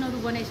भवनहरू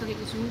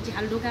बनाइसकेको छौँ,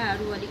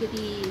 झ्यालढोकाहरू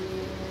अलिकति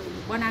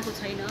बनाएको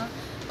छैन।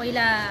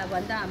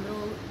 पहिलाभन्दा हाम्रो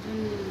जुन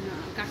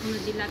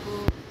काठमाडौँ जिल्लाको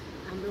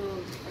हाम्रो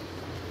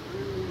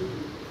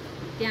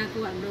त्यहाँको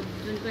हाम्रो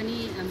जुन पनि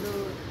हाम्रो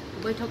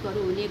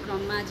बैठकहरू हुने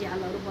क्रममा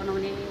झ्यालहरू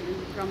बनाउने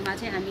क्रममा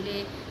चाहिँ हामीले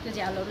त्यो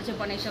झ्यालहरू चाहिँ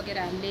बनाइसकेर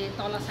हामीले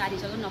तल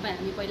सारिसक्यौँ, नभए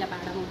हामी पहिला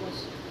भाडामा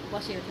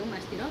बसेको थियौँ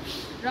मास्तिर।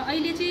 र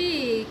अहिले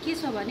चाहिँ के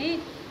छ भने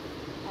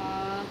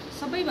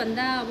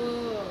सबैभन्दा अब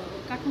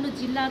काठमाडौँ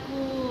जिल्लाको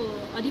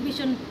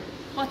अधिवेशन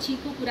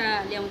पछिको कुरा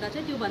ल्याउँदा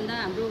चाहिँ त्योभन्दा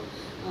हाम्रो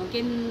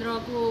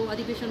केन्द्रको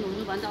अधिवेशन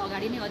हुनुभन्दा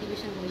अगाडि नै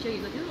अधिवेशन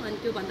भइसकेको थियो, अनि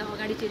त्योभन्दा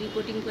अगाडि चाहिँ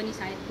रिपोर्टिङ पनि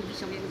सायद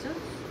पुगिसकेको छ।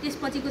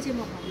 त्यसपछिको चाहिँ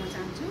म भन्न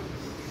चाहन्छु।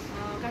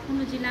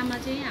 काठमाडौँ जिल्लामा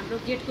चाहिँ हाम्रो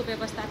गेटको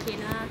व्यवस्था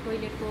थिएन,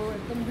 टोइलेटको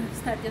एकदम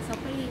व्यवस्था थियो,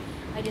 सबै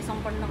अहिले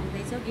सम्पन्न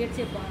हुँदैछ। गेट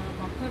चाहिँ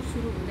भर्खर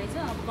सुरु हुँदैछ,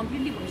 अब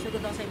कम्प्लिटली भइसक्यो,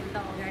 दसैँभन्दा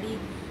अगाडि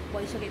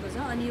भइसकेको छ।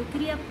 अनि यो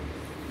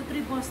क्रियापुत्री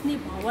बस्ने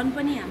भवन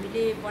पनि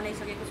हामीले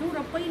बनाइसकेको छौँ। र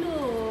पहिलो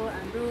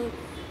हाम्रो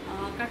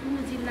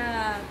काठमाडौँ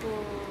जिल्लाको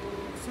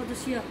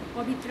सदस्य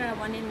पवित्र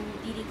वनेन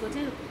दिदीको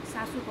चाहिँ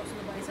सासू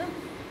बस्नु भएछ।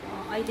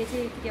 अहिले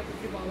चाहिँ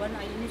क्रियापुत्री भवन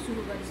अहिले नै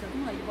सुरु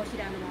गरिसक्यौँ, अहिले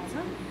बसिरहनु भएको छ।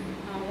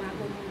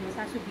 उहाँको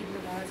सासू बित्नु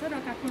भएको छ। र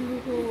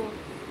काठमाडौँको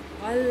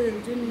हल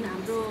जुन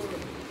हाम्रो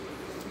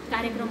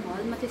कार्यक्रम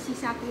हलमा चाहिँ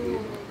सिसाको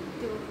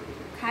त्यो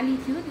खाली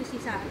थियो, त्यो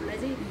सिसाहरूलाई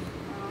चाहिँ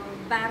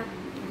बार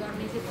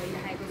गर्ने चाहिँ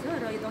भइरहेको छ।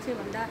 र यो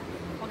दसैँभन्दा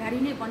अगाडि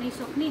नै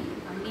बनाइसक्ने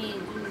भन्ने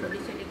जुन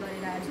उद्देश्यले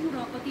गरिरहेको छौँ। र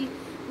कति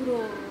कुरो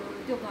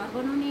त्यो घर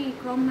बनाउने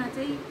क्रममा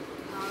चाहिँ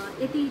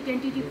यति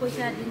टेन्टेटिभ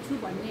पैसा दिन्छु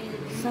भन्ने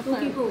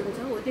तोकेको हुन्छ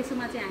हो,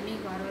 त्यसमा चाहिँ हामी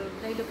घर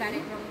दैलो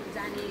कार्यक्रम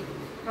जाने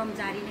क्रम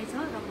जारी नै छ।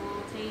 र म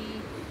चाहिँ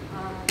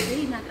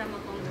धेरै मात्रामा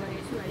कम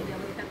गरेको छु। अहिले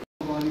अब यता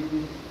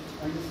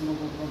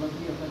अहिलेसम्मको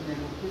प्रगति अथवा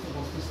त्यहाँको के छ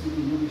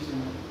वस्तुस्थिति यो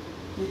विषयमा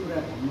केही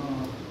कुरा भन्न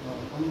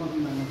अनुमति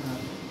माग्न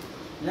चाहन्छु।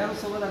 यहाँहरू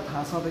सबैलाई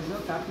थाहा छँदैछ,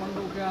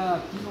 काठमाडौँका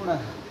 3वटा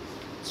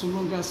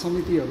चुम्रोङका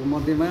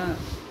समितिहरूमध्येमा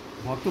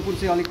भक्तपुर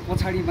चाहिँ अलिक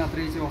पछाडि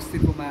मात्रै चाहिँ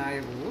अस्तित्वमा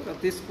आएको हो। र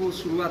त्यसको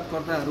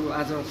सुरुवातकर्ताहरू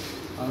आज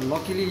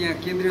लकिली यहाँ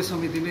केन्द्रीय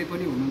समितिमै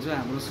पनि हुनुहुन्छ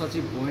हाम्रो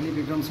सचिव भवानी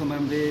विक्रम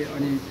समामले,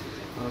 अनि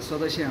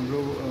सदस्य हाम्रो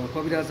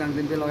कविराज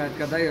चाङदेन्पे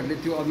लगायतका दाइहरूले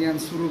त्यो अभियान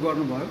सुरु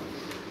गर्नुभयो।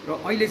 र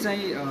अहिले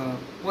चाहिँ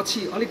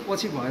अलिक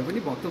पछि भए पनि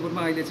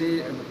भक्तपुरमा अहिले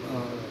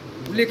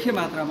चाहिँ उल्लेख्य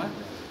मात्रामा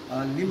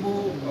लिम्बू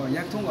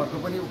याक्थोङहरूको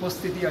पनि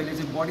उपस्थिति अहिले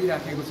चाहिँ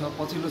बढिराखेको छ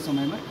पछिल्लो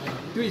समयमा।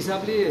 त्यो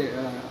हिसाबले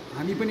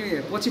हामी पनि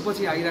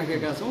पछि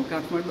आइराखेका छौँ।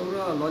 काठमाडौँ र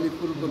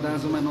ललितपुरको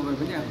दाँजोमा नभए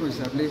पनि आफ्नो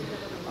हिसाबले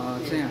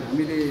चाहिँ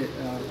हामीले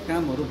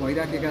कामहरू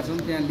भइराखेका छौँ।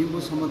 त्यहाँ लिम्बू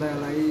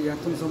समुदायलाई,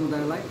 याक्थोङ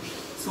समुदायलाई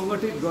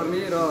सङ्गठित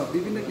गर्ने र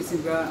विभिन्न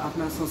किसिमका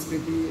आफ्ना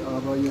संस्कृति,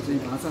 अब यो चाहिँ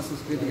भाषा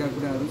संस्कृतिका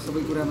कुराहरू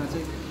सबै कुरामा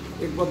चाहिँ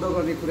एकबद्ध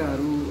गर्ने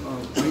कुराहरू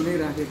भइ नै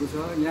राखेको छ।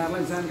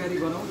 यहाँलाई जानकारी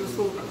गराउँ,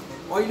 जस्तो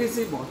अहिले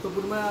चाहिँ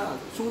भक्तपुरमा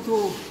 4थो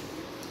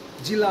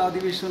जिल्ला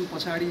अधिवेशन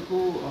पछाडिको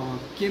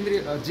केन्द्रीय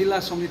जिल्ला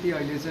समिति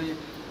अहिले चाहिँ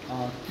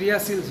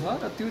क्रियाशील छ।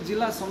 र त्यो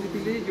जिल्ला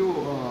समितिले यो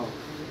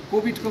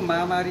कोभिडको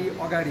महामारी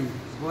अगाडि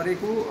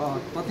गरेको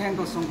तथ्याङ्क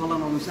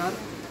सङ्कलन अनुसार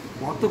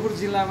भक्तपुर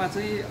जिल्लामा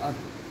चाहिँ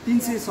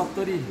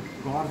 370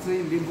 घर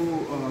चाहिँ लिम्बू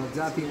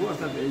जातिको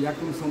अर्थात्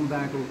याक्टुङ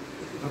समुदायको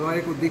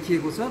रहेको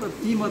देखिएको छ र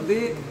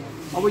तीमध्ये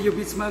अब यो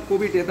बिचमा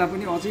कोभिड यता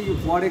पनि अझै यो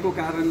बढेको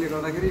कारणले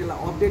गर्दाखेरि यसलाई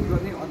अपडेट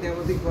गर्ने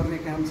अद्यावधिक गर्ने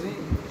काम चाहिँ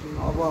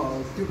अब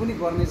त्यो पनि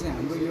गर्ने चाहिँ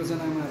हाम्रो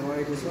योजनामा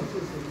रहेको छ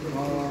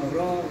र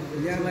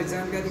यहाँलाई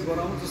जानकारी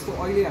गराउँ जस्तो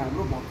अहिले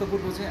हाम्रो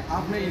भक्तपुरको चाहिँ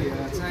आफ्नै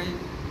चाहिँ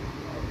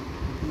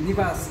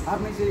निवास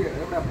आफ्नै चाहिँ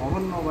एउटा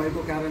भवन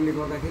नभएको कारणले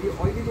गर्दाखेरि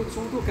अहिलेको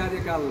 4औं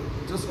कार्यकाल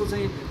जसको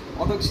चाहिँ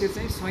अध्यक्ष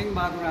चाहिँ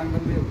सैनबहादुर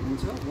आङ्गनले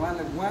हुनुहुन्छ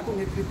उहाँको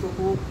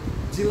नेतृत्वको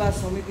जिल्ला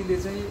समितिले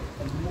चाहिँ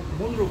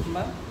मूल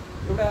रूपमा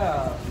एउटा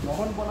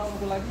भवन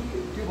बनाउनको लागि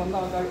त्योभन्दा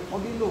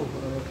अघिल्लो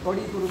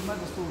कडीको रूपमा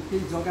जस्तो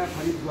केही जग्गा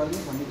खरिद गर्ने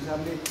भन्ने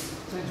हिसाबले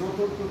चाहिँ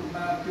जोडतोडको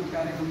रूपमा त्यो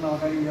कार्यक्रमलाई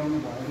अगाडि ल्याउनु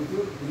भएको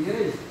थियो।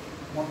 धेरै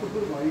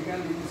भक्तपुर भएका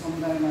लिम्बू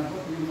समुदाय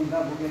मार्फत यो मुद्दा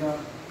बोकेर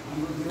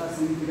हाम्रो जिल्ला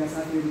समितिका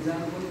साथीहरू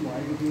जानु पनि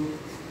भएको थियो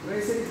र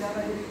यसरी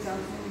जाँदाखेरि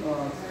चाहिँ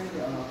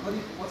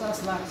करिब 50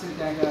 लाख चाहिँ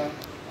त्यहाँका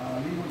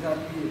लिम्बू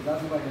जाति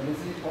दाजुभाइहरूले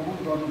चाहिँ कबुल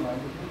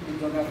गर्नुभएको थियो त्यो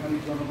जग्गा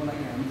खरिद गर्नको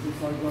लागि हामी चाहिँ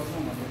सहयोग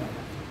गर्छौँ भनेर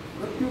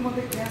र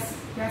त्योमध्ये क्यास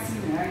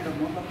इन ह्यान्ड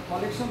मतलब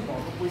कलेक्सन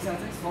भएको पैसा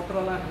चाहिँ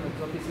 17 लाख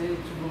जति चाहिँ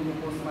चुम्रोको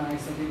कोषमा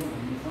आइसकेको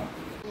भन्ने छ।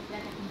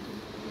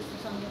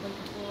 सङ्घीय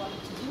बैठकको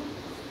अध्यक्षज्यू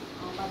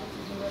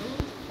उपाध्यक्षज्यूहरू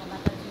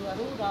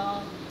माताज्यूहरू र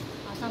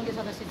सङ्घीय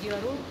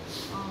सदस्यज्यूहरू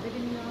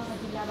विभिन्न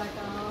जिल्लाबाट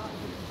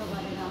नेतृत्व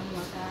गरेर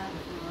आउनुभएका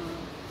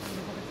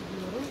सङ्घीय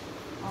सदस्यज्यूहरू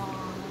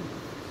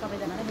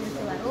सबैजनालाई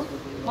मिल्छेवारो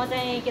म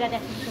चाहिँ किराँत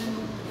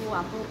एक्टिभिजमको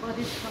हाम्रो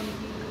प्रदेश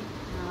समिति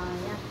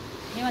यहाँ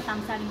नेवा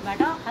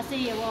तामसालिङबाट खासै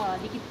अब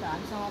लिखित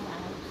हामीसँग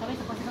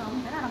सबैसँग बसेर आउनु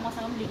छैन र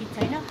मसँग पनि लिखित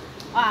छैन।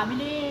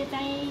 हामीले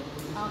चाहिँ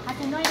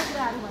खासै नयाँ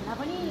कुराहरू भन्दा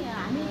पनि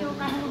हामी यो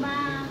काठमाडौँमा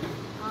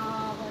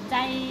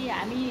चाहिँ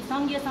हामी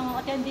सङ्घीयसँग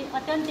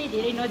अत्यन्तै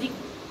धेरै नजिक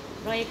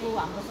रहेको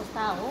हाम्रो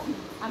संस्था हो।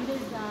 हामीले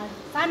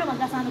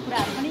सानोभन्दा सानो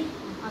कुराहरू पनि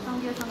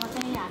सङ्घीयसँग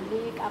चाहिँ हामीले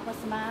एक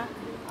आपसमा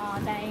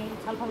चाहिँ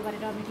छलफल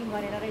गरेर मिटिङ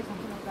गरेर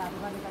सम्पूर्ण कुराहरू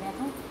गर्ने गरेका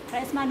छौँ र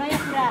यसमा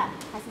नयाँ कुरा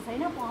खासै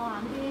छैन।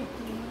 हामीले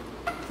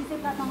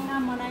शिक्षकका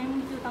सङ्ग्राम मनायौँ,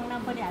 त्यो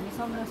सङ्ग्राम पनि हामी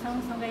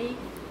सँगसँगै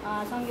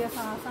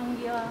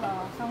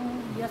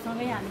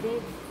सङ्घीयसँगै हामीले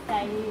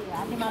चाहिँ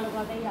हातेमालो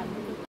गर्दै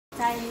हामीले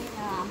चाहिँ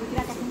हाम्रो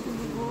किराँत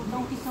एक्टिभिजमको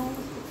 34औं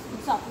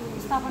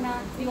स्थापना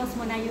दिवस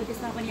मनाइयो।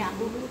 त्यसमा पनि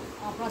हाम्रो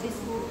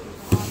प्रदेशको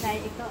चाहिँ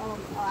एक त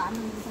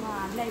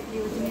हामीलाई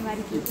यो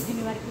जिम्मेवारी पनि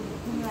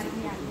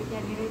हामीले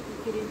त्यहाँनिर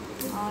के अरे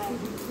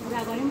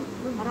पुरा गऱ्यौँ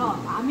र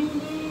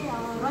हामीले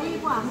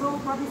रहेको हाम्रो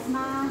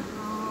प्रदेशमा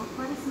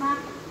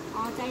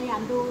चाहिँ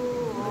हाम्रो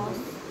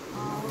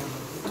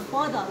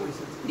पदहरू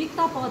रिक्त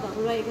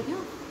पदहरू रहेको थियो।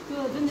 त्यो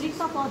जुन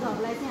रिक्त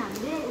पदहरूलाई चाहिँ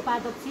हामीले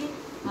उपाध्यक्ष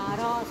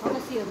र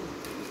सदस्यहरू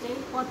जस्तै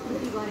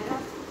पदपूर्ति गरेर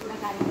एउटा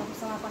कार्यक्रम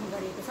समापन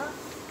गरेको छ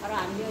र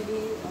हामीले अहिले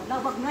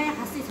लगभग नयाँ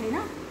खासै छैन।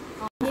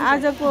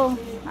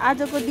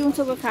 आजको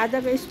दिउँसोको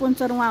खाजाको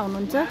स्पोन्सर उहाँ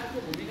हुनुहुन्छ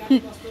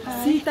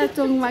सीता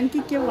चोङमाङ कि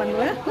के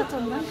भन्नुभयो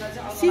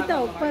सीता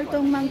होक्पल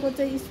चोङमाङको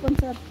चाहिँ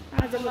स्पोन्सर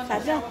आजको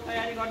खाजा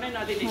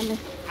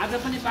आज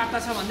पनि वार्ता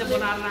छ भन्दै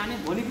बोलाएर लाने,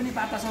 भोलि पनि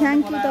वार्ता छ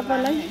थ्याङ्क यू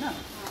तपाईँलाई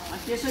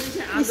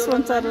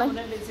स्पोन्सरलाई।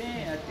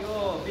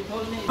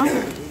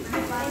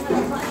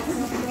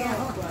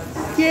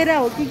 केरा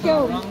हो कि क्या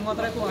हो?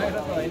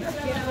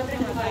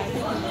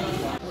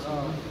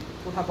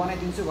 कोठा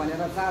बनाइदिन्छु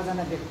भनेर 4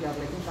 जना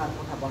व्यक्तिहरूले चाहिँ 4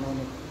 कोठा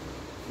बनाउने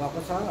भएको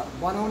छ।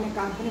 बनाउने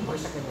काम पनि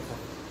भइसकेको छ,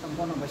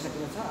 सम्पन्न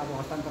भइसकेको छ। अब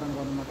हस्तान्तरण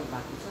गर्नु मात्र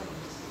बाँकी छ।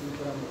 यो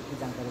कुराको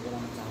जानकारी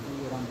गराउन चाहन्छु।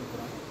 यो राम्रो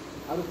कुरा हो।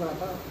 अरू कुरा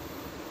त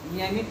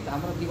नियमित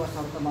हाम्रो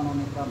दिवसहरू त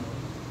मनाउने क्रम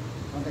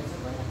हुँदैछ,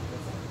 भइरहेको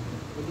छ।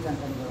 यति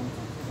जानकारी गराउन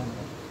चाहन्छु।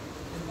 धन्यवाद।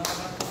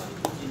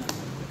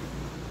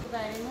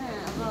 बारेमा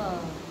अब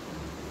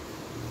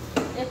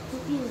एक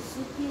टुकी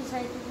सुकी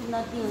सयटुकी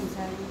नदी हुन्छ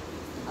अरे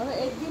अब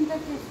एक दिन त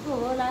त्यस्तो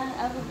होला।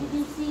 अब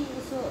विदेशी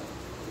यसो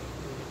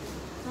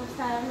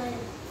संस्थाहरूलाई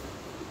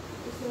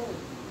यसो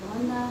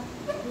भन्दा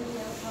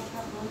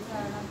सफा हुन्छ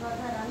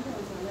गर्दा राम्रो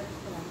हुन्छ होला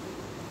जस्तो लाग्छ।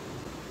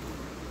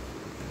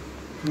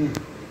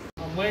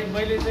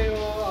 मैले चाहिँ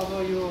अब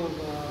यो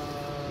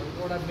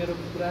एउटा मेरो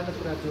पुरानो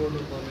कुरा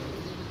जोड्नु पर्यो।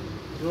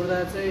 जोड्दा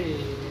चाहिँ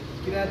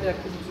किराँत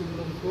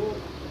एक्टिभिजमको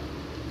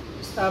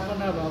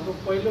स्थापना भएको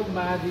पहिलो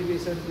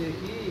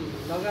महाधिवेशनदेखि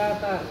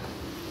लगातार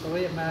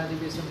सबै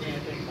महाधिवेशनमा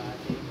एटेन्ड भएको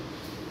थिएँ।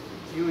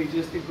 यो हिजो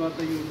अस्ति गत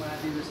यो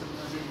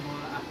महाधिवेशनमा चाहिँ म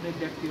आफ्नै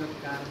व्यक्तिगत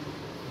कारण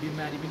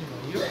बिमारी पनि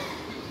भयो।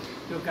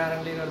 त्यो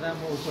कारणले गर्दा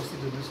म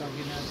उपस्थित हुन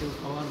सकिनँ। त्यो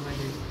खबर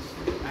मैले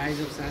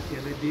आयोजक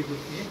साथीहरूलाई दिएको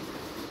थिएँ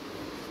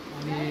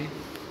अनि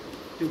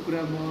त्यो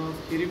कुरा म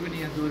फेरि पनि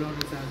यहाँ दोहोऱ्याउन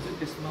चाहन्छु।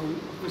 त्यसमा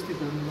उपस्थित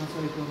हुन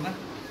नसकेकोमा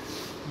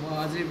म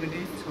अझै पनि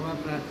क्षमा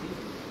प्रार्थी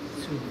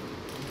छु।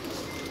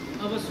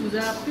 अब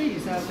सुझावकै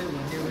हिसाबले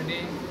भन्यो भने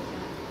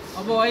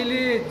अब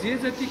अहिले जे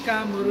जति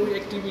कामहरू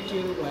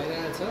एक्टिभिटीहरू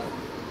भइरहेछ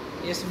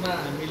यसमा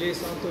हामीले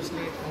सन्तोष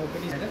लिने ठाउँ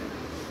पनि छैन।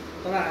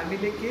 तर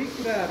हामीले केही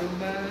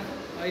कुराहरूमा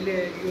अहिले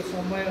यो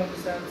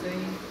समयअनुसार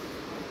चाहिँ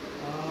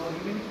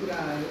विभिन्न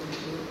कुराहरू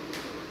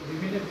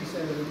विभिन्न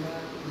विषयहरूमा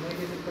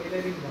मैले चाहिँ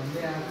पहिल्यैदेखि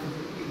भन्दै आएको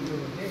छु कि यो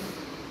भने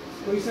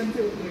क्वेसन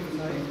चाहिँ उत्रेको छ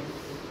है।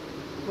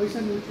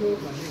 क्वेसन उठ्यो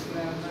भन्ने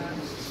कुरामा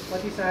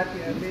कति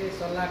साथीहरूले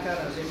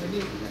सल्लाहकारहरूले पनि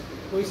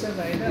क्वेसन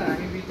होइन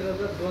हामीभित्र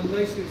त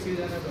द्वन्द्वै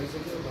सिर्जना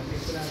भइसक्यो भन्ने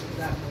कुरा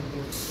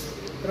राख्नुहुन्थ्यो।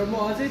 र म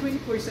अझै पनि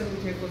क्वेसन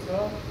उठेको छ,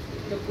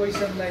 त्यो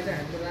क्वेसनलाई चाहिँ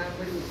हामीले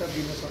राम्ररी उत्तर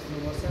दिन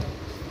सक्नुपर्छ,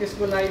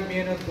 त्यसको लागि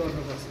मेहनत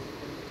गर्नुपर्छ।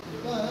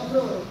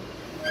 हाम्रो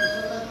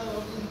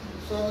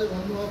सरले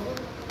भन्नुभएको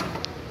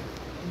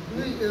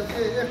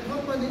एक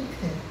ठाउँ पनि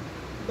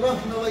क्रस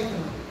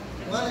नभइकन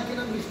उहाँले किन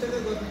मिस्टेकै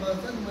गर्नुभएको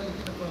छ नि, मैले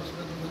किन क्रस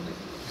गर्नु भन्ने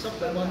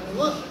सबै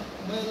भन्नुभयो।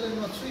 मैले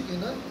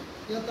नछुइकन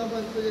यहाँ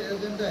तपाईँको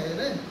एजेन्डा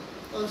हेरेँ,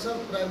 अरू सब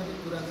प्राइभेट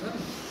कुरा छन्,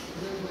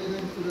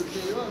 वैधानिक कुरो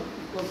त्यही हो,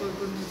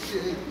 तपाईँको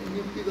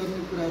नियुक्ति गर्ने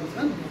कुराहरू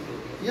छन्।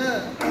 यहाँ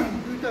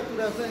दुईवटा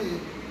कुरा चाहिँ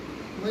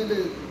मैले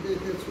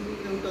देखेको छु,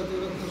 एउटा त्यो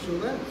रत्न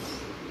शोभा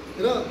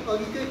र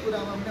अघिकै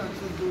कुरामा पनि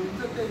अक्षर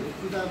जोडिन्छ, त्यही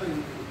किताबै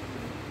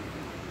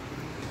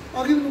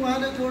अघि पनि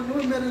उहाँले जोड्नु।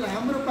 मेरो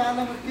हाम्रो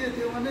पालामा के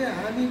थियो भने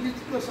हामी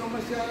बिचको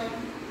समस्या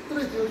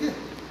मात्रै थियो कि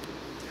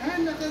खाए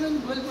नखाने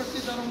भोलिपर्सि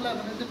गरौँला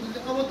भने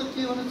चाहिँ अब त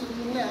के भने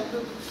उनले हाम्रो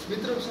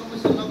भित्रको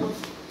समस्या लगभग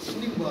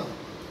सुनिक भयो।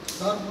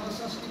 धर्म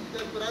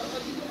संस्कृतिका कुराहरू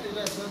अति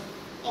आइरहेछ।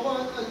 अब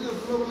यो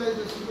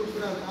ग्लोबलाइजेसनको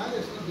कुराहरू आयो,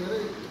 यसमा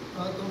धेरै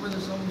तपाईँले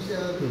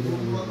समस्याहरू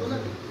भोग्नुभएको होला।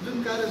 जुन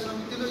कार्य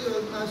समितिले यो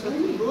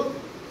महासचिवको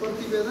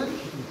प्रतिवेदन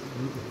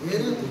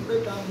धेरै थुप्रै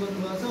काम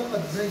गर्नुभएको छ,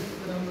 अझै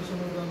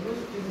राम्रोसँग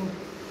गर्नुहोस्, त्यो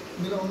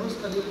मिलाउनुहोस्।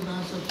 अलिअलि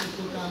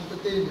महासचिवको काम त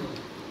त्यही हो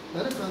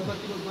होइन,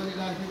 कतिको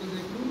गरिराखेको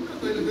देख्नु न,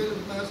 कहिले कहिले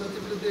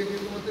महासचिवले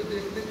देखेको मात्रै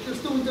देख्ने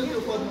त्यस्तो हुन्छ त्यो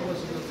पदमा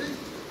बसेर चाहिँ।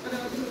 अनि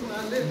अझै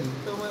उहाँले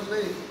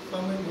तपाईँलाई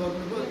कमेन्ट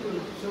गर्नुभयो, त्यो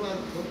सेवा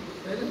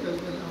कहिले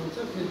कहिले आउँछ,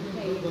 फेरि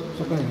पनि गर्नु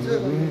सकिन्छ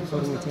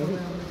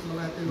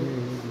सल्लाह त्यो।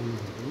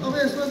 अब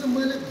यसमा चाहिँ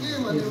मैले के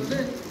भन्यो भने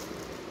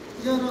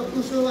यो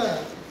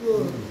रत्नशोभाको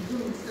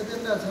जुन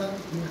एजेन्डा छ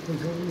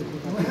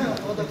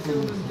अध्यक्ष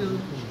हुनुहुन्थ्यो,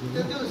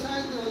 त्यो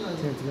सायद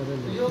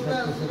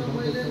योगदान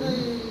मैले नै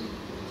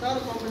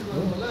साह्रो कमेन्ट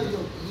गर्नु होला।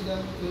 यो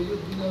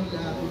जिल्लाले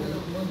आएको बेला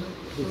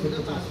मैले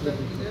 5 लाख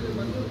दिनेले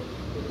भन्यो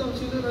उत्तम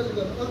सिलेरले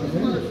गर्नु। अघि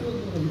मलाई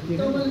सोध्नु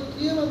तपाईँले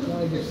केमा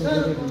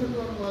साह्रो कमेन्ट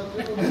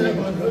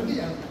गर्नुभएको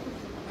थियो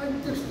अनि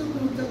त्यस्तो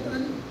हुन्छ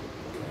अनि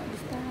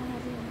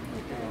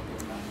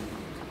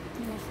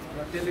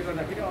त्यसले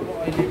गर्दाखेरि अब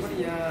अहिले पनि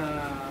यहाँ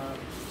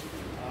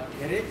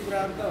धेरै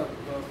कुराहरू त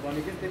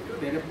भनेको त्यत्रो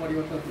धेरै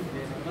परिवर्तन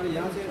हुँदैछ। तर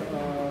यहाँ चाहिँ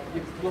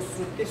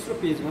तेस्रो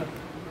पेजमा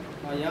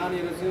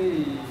यहाँनिर चाहिँ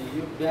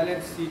यो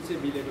ब्यालेन्स सिट चाहिँ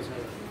मिलेको छ।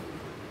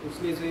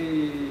 उसले चाहिँ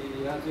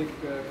यहाँ चाहिँ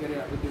के अरे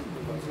हाम्रो त्यो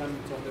घनश्याम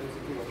चौधरी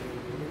चाहिँ के भन्नु,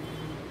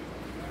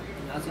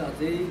 यहाँ चाहिँ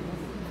अझै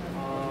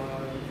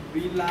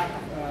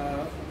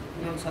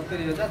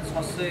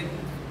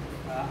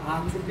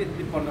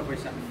 2,69,608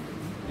 रुपियाँ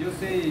यो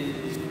चाहिँ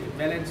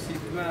ब्यालेन्स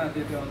सिटमा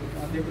त्यो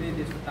अझै पनि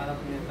त्यसको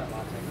तारतम्यता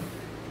भएको छैन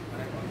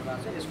भनेर भन्नुभएको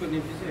छ। यसको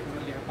निम्ति चाहिँ एउटा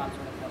लेखा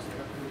 5वटा बसेर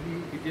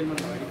डिटेलमा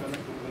नहेरिकन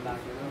ठुलो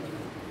लागेर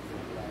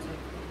भन्नुभएको छ।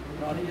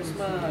 र अनि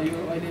यसमा यो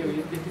अहिले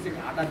यति चाहिँ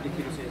घाटा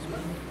देखिएको छ यसमा।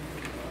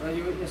 र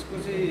यो यसको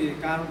चाहिँ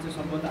कारण चाहिँ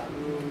सम्बन्ध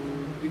हाम्रो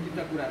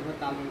 2-3 कुराहरूमा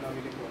तालमेल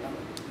नमिलेको होला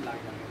भन्ने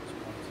लागिरहेको छ।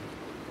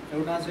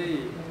 एउटा चाहिँ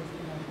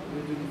यो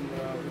जुन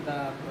उता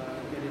के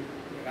अरे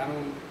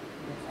 11औँ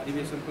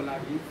अधिवेशनको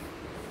लागि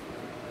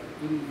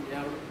जुन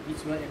यहाँ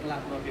बिचमा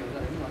 1,90,000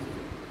 होइन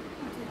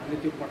हामीले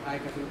त्यो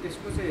पठाएका थियौँ,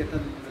 त्यसको चाहिँ यता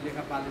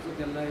लेखापालले चाहिँ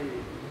त्यसलाई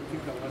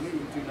ठिक ढङ्गले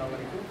इन्ट्री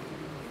नगरेको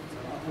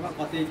अथवा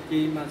कतै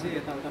केहीमा चाहिँ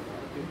यताउता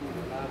भएर त्यो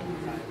होला लागेको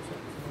छ।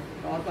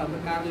 र अर्को हाम्रो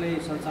कार्यालय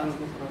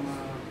सञ्चालनको क्रममा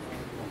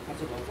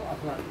खर्च भएको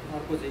अथवा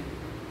अर्को चाहिँ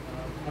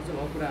खर्च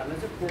भएको कुराहरूलाई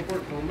चाहिँ प्रोपर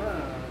ठाउँमा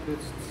त्यो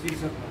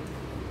शीर्षकमा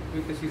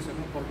उपयुक्त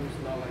शीर्षकमा पब्लिस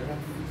नगरेर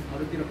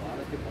अरूतिर भएर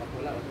त्यो भएको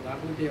होला भन्ने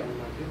उहाँको पनि त्यही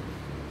अनुमान थियो।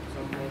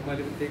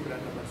 मैले पनि त्यही कुरा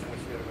तपाईँसँग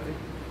सेयर गरेँ।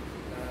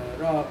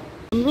 र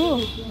हाम्रो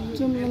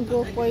चुम्रुङको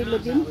पहिलो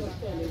दिन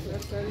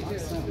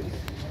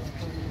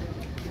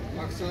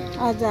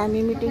आज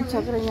हामी मिटिङ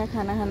सकेर यहाँ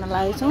खाना खान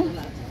लागेछौँ।